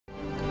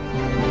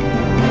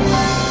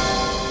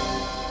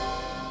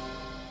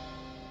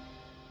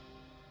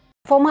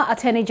Former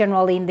Attorney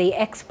General in the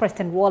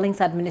ex-President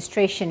Rawlings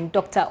administration,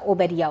 Dr.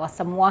 Obed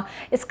Asamoah,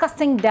 is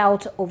casting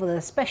doubt over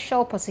the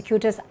Special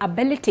Prosecutor's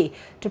ability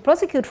to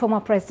prosecute former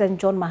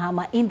President John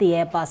Mahama in the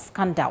Airbus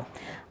scandal.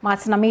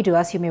 Martin Amidu,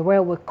 as you may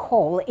well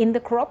recall, in the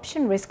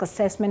corruption risk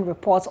assessment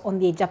reports on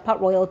the Japan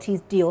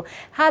royalties deal,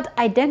 had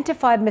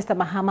identified Mr.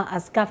 Mahama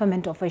as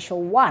government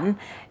official 1,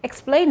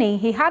 explaining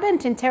he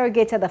hadn't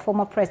interrogated the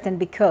former president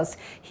because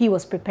he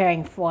was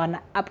preparing for an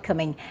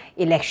upcoming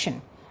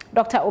election.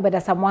 Dr. Obed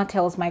Asamoah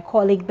tells my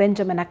colleague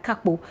Benjamin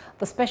Akakbu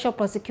the Special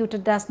Prosecutor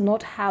does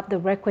not have the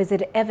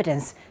requisite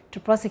evidence to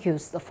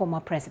prosecute the former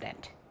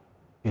president.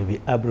 Will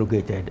be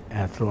abrogated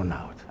and thrown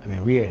out. I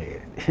mean,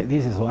 really,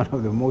 this is one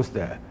of the most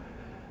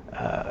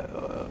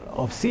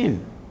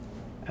obscene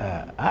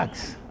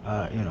acts.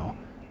 You know,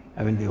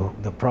 I mean,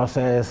 the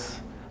process,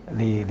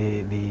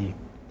 the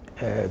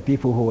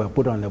people who were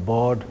put on the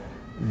board,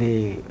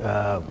 the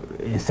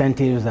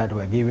incentives that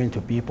were given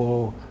to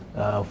people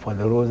for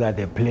the roles that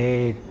they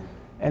played,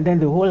 and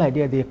then the whole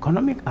idea, the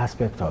economic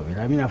aspect of it.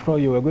 I mean, after all,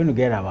 you were going to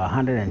get about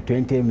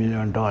 $120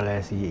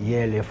 million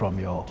yearly from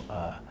your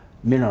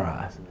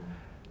minerals.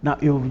 Now,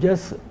 you've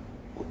just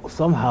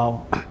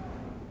somehow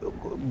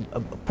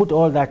put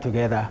all that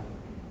together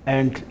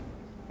and,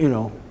 you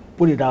know,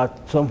 put it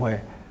out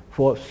somewhere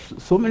for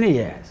so many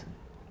years.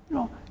 You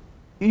know,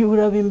 you would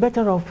have been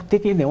better off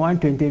taking the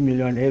 $120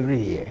 million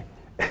every year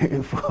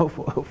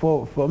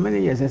for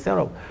many years instead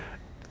of,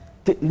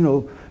 you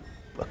know,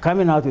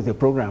 coming out with a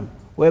program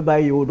whereby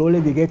you would only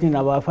be getting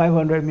about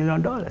 $500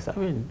 million. I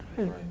mean,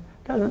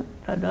 right.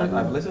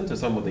 I've listened to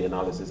some of the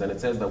analysis, and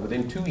it says that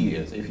within 2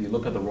 years, if you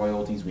look at the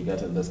royalties we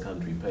get in this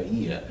country per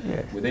year,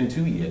 yes, within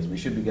 2 years we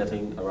should be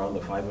getting around the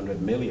 $500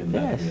 million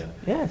that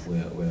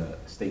we're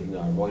staking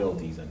our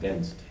royalties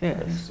against.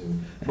 Yes.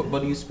 So,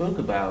 but you spoke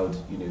about,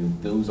 you know,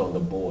 those on the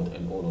board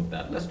and all of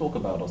that. Let's talk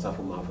about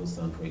Osafo Mafo's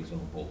son, for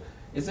example.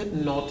 Is it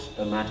not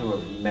a matter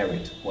of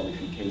merit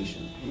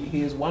qualification?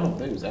 He is one of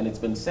those, and it's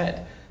been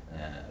said.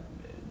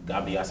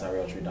 Gabi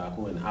Asare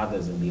Otridako and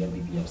others in the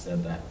MPP have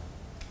said that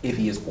if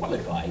he is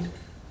qualified,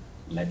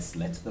 let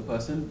the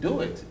person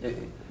do it.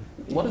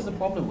 What is the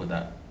problem with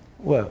that?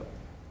 Well,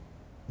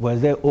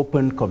 was there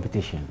open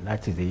competition?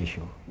 That is the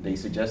issue. They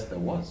suggest there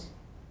was.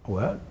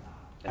 Well,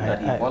 and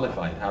that he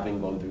qualified,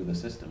 having gone through the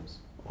systems.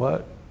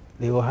 Well,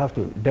 they will have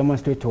to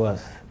demonstrate to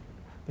us,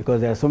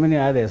 because there are so many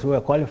others who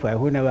are qualified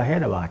who never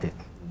heard about it.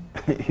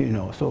 You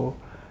know, so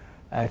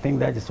I think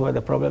that is where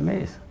the problem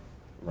is.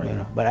 Right. You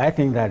know, but I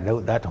think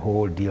that that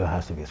whole deal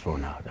has to be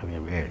thrown out. I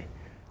mean, really,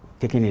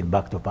 taking it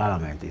back to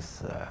Parliament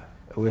is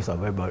a waste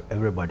of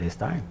everybody's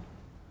time.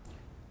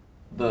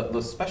 The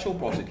Special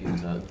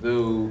Prosecutor,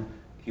 though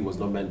he was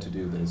not meant to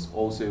do this,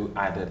 also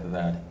added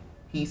that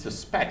he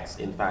suspects,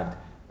 in fact,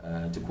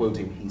 to quote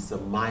him, he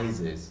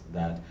surmises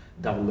that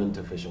government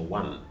official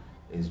 1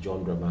 is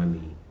John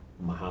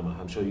Mahama.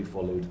 I'm sure you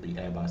followed the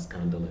Airbus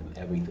scandal and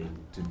everything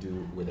to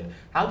do with it.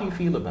 How do you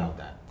feel about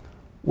that?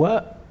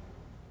 Well,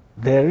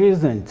 there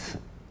isn't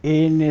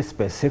any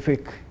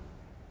specific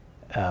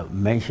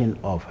mention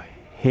of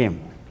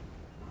him,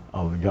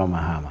 of John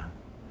Mahama.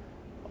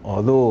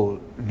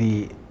 Although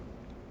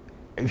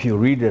if you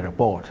read the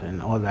report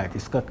and all that,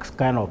 it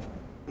kind of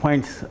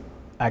points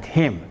at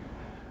him.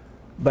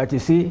 But you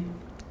see,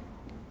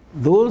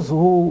 those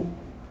who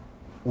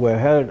were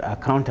held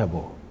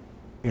accountable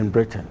in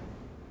Britain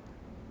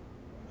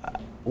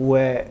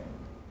were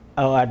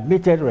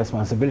admitted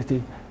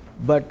responsibility,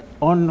 but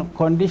on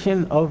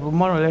condition of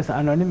more or less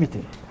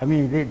anonymity. I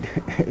mean,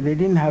 they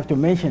didn't have to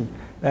mention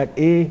that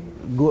A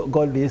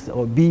got this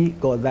or B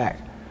got that,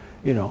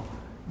 you know.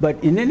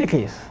 But in any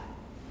case,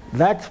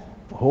 that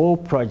whole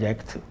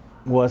project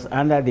was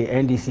under the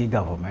NDC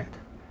government,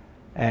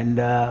 and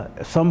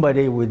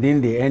somebody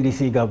within the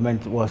NDC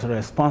government was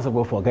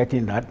responsible for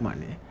getting that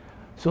money.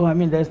 So, I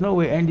mean, there's no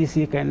way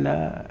NDC can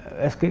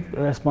escape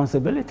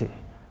responsibility,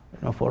 you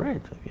know, for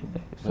it. I mean,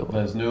 so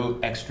there's no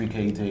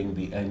extricating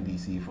the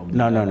NDC from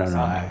the No.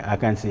 I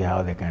can't see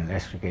how they can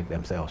extricate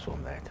themselves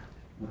from that.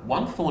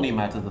 One thorny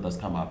matter that has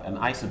come up, and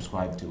I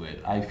subscribe to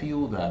it, I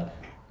feel that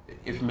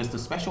if Mr.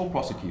 Special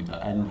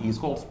Prosecutor, and he's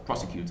called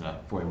prosecutor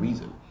for a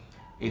reason,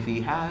 if he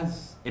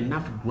has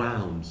enough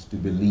grounds to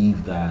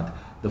believe that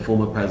the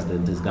former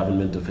president is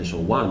government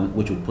official 1,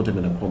 which would put him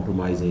in a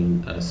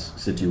compromising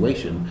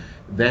situation,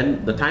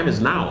 then the time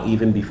is now,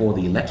 even before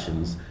the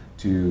elections,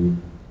 to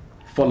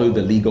follow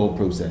the legal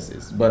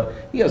processes.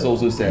 But he has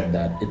also said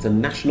that it's a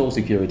national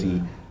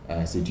security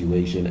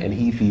situation, and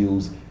he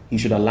feels he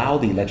should allow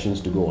the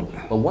elections to go on.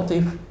 But what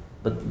if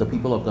the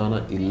people of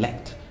Ghana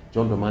elect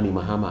John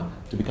Mahama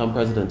to become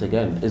president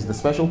again? Is the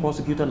Special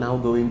Prosecutor now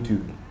going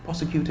to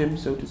prosecute him,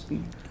 so to speak?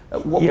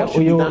 What should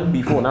be done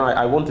before? Now,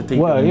 I want to take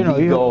the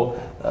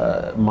legal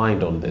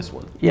mind on this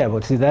one. Yeah,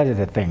 but see, that is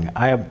the thing.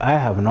 I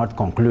have not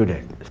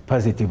concluded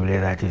positively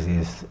that it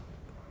is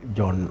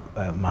John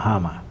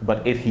Mahama.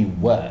 But if he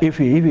were? If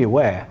he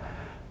were,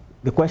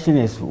 the question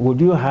is,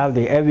 would you have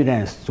the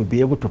evidence to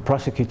be able to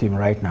prosecute him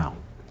right now?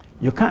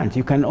 You can't.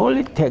 You can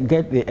only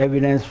get the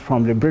evidence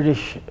from the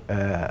British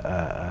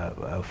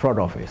Fraud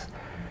Office.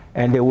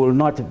 and they will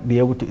not be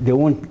able to, they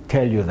won't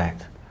tell you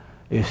that,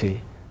 you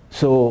see.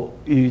 So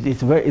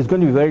it's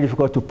going to be very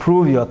difficult to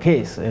prove your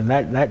case, and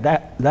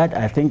that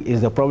I think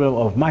is the problem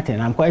of Martin.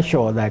 I'm quite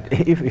sure that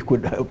if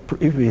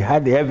he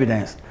had the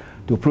evidence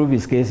to prove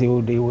his case, he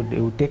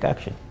would take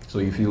action. So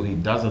you feel he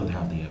doesn't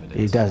have the evidence?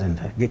 He doesn't.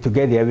 To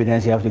get the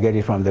evidence, you have to get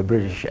it from the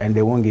British, and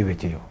they won't give it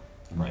to you.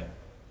 Right.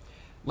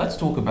 Let's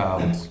talk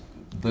about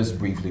this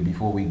briefly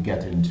before we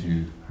get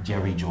into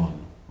Jerry John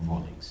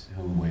Rawlings,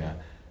 whom we're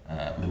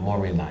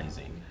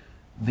memorializing.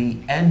 The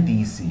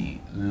NDC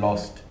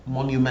lost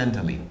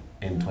monumentally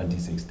in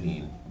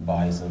 2016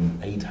 by some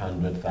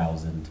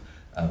 800,000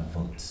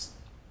 votes.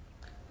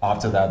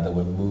 After that, there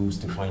were moves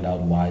to find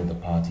out why the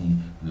party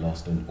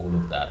lost and all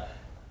of that.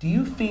 Do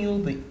you feel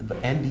the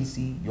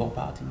NDC, your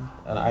party,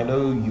 and I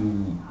know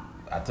you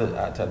at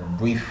a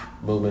brief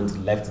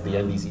moment left the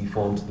NDC,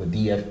 formed the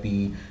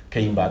DFP,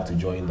 came back to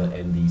join the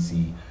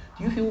NDC.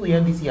 Do you feel the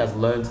NDC has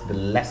learned the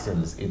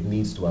lessons it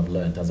needs to have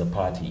learned as a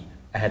party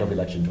ahead of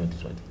election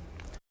 2020?